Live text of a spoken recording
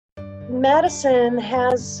Madison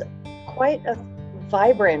has quite a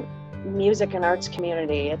vibrant music and arts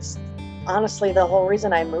community. It's honestly the whole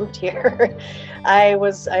reason I moved here. I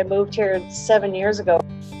moved here 7 years ago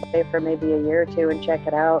for maybe a year or two and check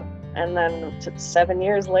it out, and then 7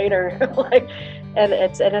 years later,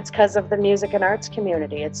 it's because of the music and arts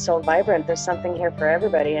community. It's so vibrant. There's something here for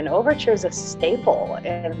everybody, and Overture is a staple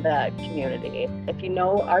in that community. If you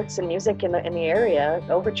know arts and music in the area,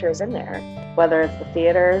 Overture is in there. Whether it's the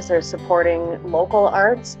theaters or supporting local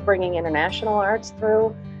arts, bringing international arts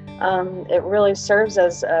through, it really serves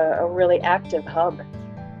as a really active hub.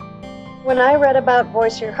 When I read about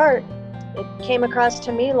Voice Your Heart, it came across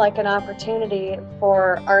to me like an opportunity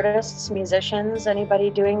for artists, musicians, any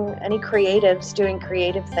creatives doing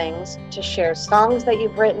creative things to share songs that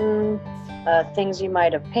you've written, things you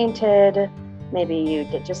might have painted, maybe you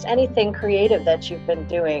did just anything creative that you've been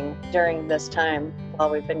doing during this time while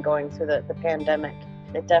we've been going through the pandemic.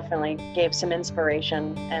 It definitely gave some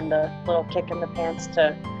inspiration and a little kick in the pants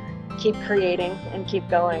to keep creating and keep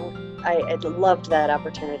going. I loved that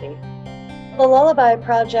opportunity. The Lullaby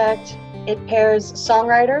Project, it pairs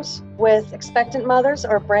songwriters with expectant mothers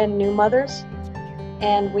or brand new mothers,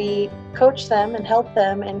 and we coach them and help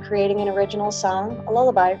them in creating an original song, a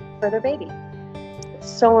lullaby for their baby. It's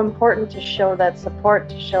so important to show that support,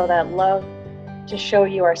 to show that love, to show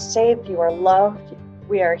you are safe, you are loved,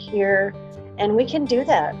 we are here, and we can do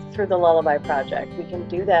that through the Lullaby Project. We can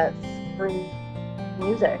do that through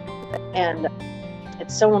music, and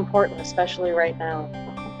it's so important, especially right now.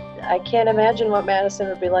 I can't imagine what Madison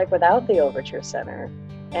would be like without the Overture Center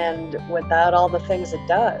and without all the things it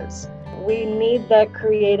does. We need that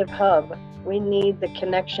creative hub. We need the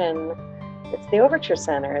connection. It's the Overture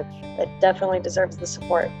Center. It definitely deserves the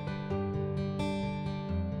support.